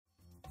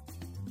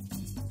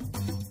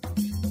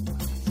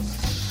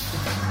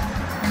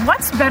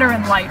What's better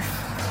in life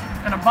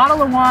than a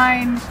bottle of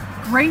wine,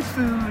 great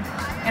food,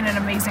 and an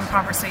amazing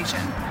conversation?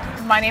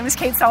 My name is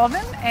Kate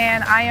Sullivan,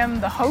 and I am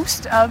the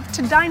host of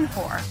To Dine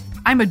For.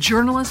 I'm a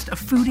journalist, a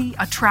foodie,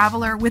 a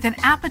traveler with an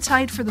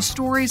appetite for the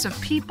stories of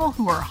people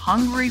who are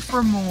hungry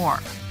for more.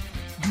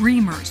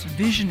 Dreamers,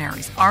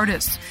 visionaries,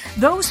 artists,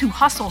 those who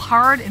hustle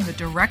hard in the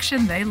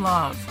direction they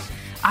love.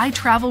 I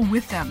travel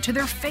with them to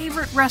their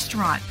favorite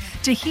restaurant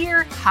to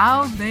hear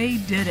how they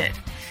did it.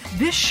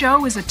 This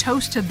show is a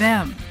toast to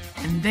them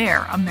and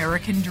their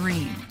American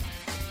dream.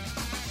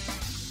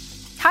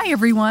 Hi,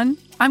 everyone.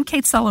 I'm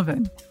Kate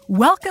Sullivan.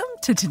 Welcome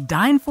to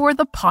Dine For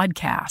the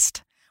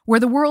podcast, where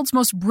the world's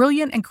most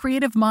brilliant and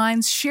creative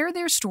minds share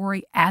their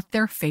story at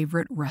their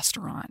favorite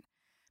restaurant.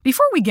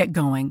 Before we get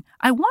going,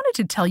 I wanted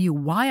to tell you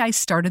why I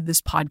started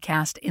this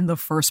podcast in the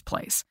first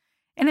place.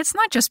 And it's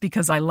not just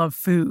because I love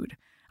food.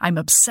 I'm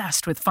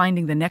obsessed with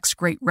finding the next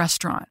great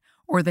restaurant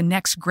or the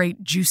next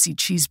great juicy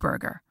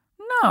cheeseburger.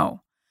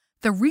 No.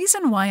 The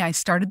reason why I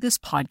started this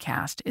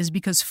podcast is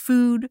because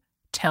food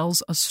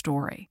tells a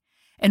story.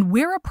 And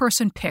where a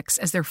person picks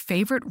as their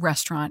favorite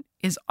restaurant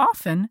is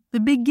often the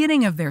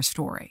beginning of their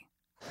story.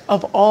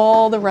 Of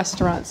all the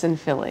restaurants in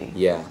Philly,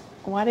 yeah,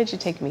 why did you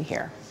take me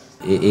here?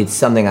 It's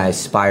something I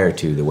aspire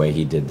to, the way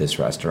he did this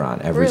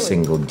restaurant. Every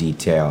single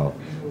detail,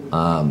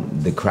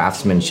 the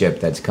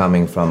craftsmanship that's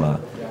coming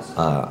from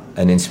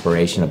an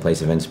inspiration, a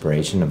place of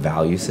inspiration, a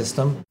value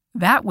system.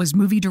 That was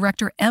movie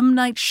director M.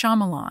 Night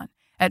Shyamalan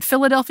at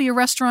Philadelphia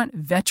restaurant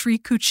Vetri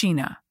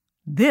Cucina.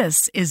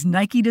 This is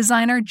Nike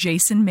designer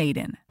Jason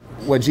Maiden.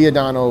 What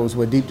Giordano's,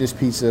 what Deep Dish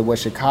Pizza, what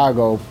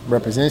Chicago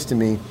represents to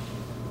me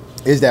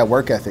is that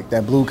work ethic,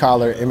 that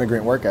blue-collar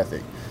immigrant work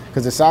ethic.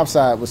 Because the South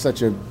Side was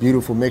such a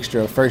beautiful mixture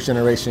of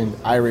first-generation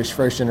Irish,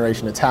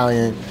 first-generation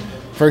Italian,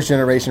 first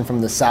generation from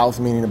the South,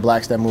 meaning the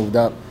blacks that moved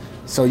up.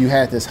 So you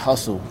had this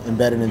hustle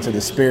embedded into the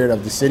spirit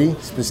of the city,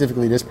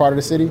 specifically this part of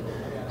the city.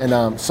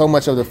 And so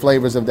much of the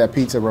flavors of that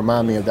pizza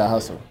remind me of that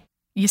hustle.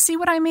 You see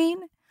what I mean?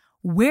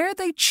 Where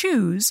they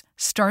choose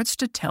starts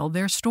to tell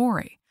their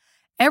story.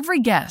 Every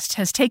guest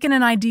has taken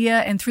an idea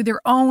and through their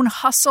own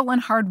hustle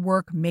and hard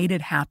work made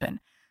it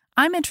happen.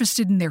 I'm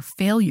interested in their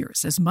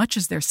failures as much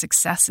as their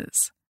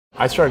successes.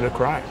 I started to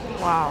cry.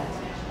 Wow.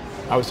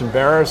 I was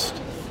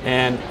embarrassed,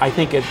 and I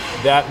think at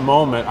that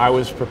moment I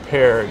was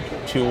prepared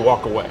to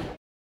walk away.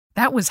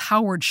 That was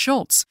Howard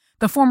Schultz,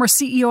 the former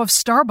CEO of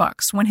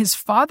Starbucks, when his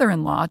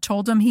father-in-law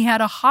told him he had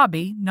a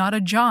hobby, not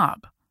a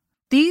job.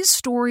 These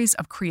stories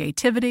of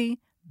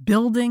creativity,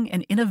 building,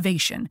 and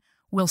innovation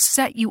will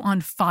set you on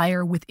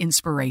fire with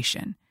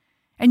inspiration.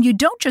 And you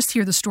don't just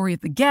hear the story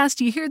of the guest,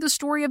 you hear the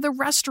story of the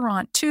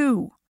restaurant,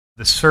 too.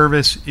 The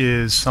service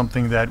is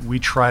something that we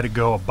try to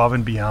go above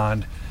and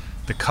beyond.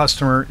 The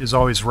customer is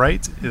always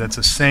right. That's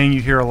a saying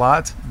you hear a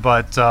lot,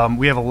 but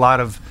we have a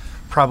lot of,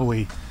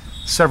 probably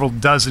several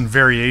dozen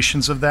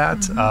variations of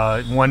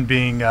that. One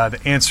being the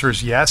answer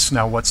is yes.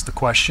 Now, what's the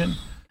question?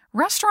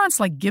 Restaurants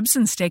like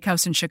Gibson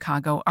Steakhouse in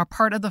Chicago are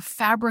part of the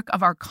fabric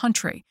of our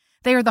country.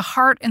 They are the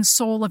heart and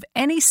soul of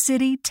any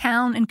city,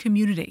 town, and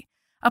community,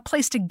 a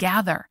place to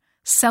gather,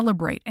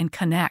 celebrate, and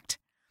connect.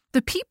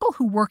 The people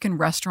who work in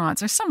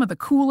restaurants are some of the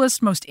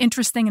coolest, most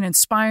interesting, and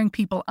inspiring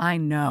people I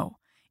know.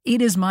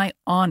 It is my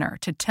honor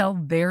to tell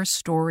their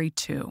story,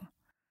 too.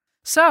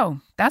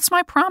 So, that's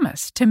my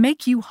promise, to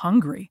make you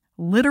hungry,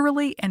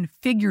 literally and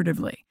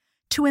figuratively,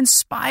 to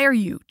inspire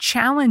you,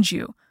 challenge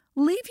you,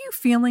 leave you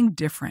feeling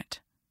different.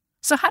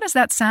 So how does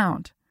that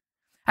sound?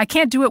 I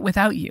can't do it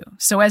without you,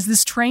 so as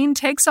this train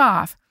takes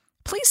off,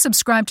 please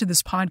subscribe to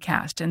this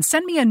podcast and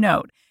send me a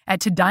note at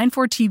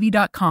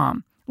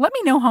todinefortv.com. Let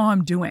me know how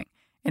I'm doing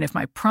and if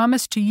my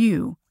promise to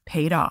you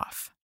paid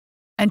off.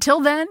 Until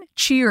then,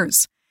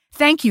 cheers.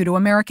 Thank you to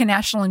American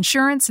National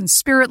Insurance and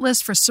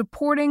Spiritless for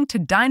supporting To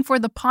Dine For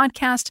the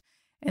podcast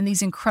and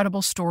these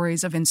incredible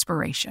stories of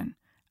inspiration.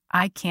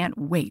 I can't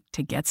wait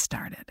to get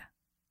started.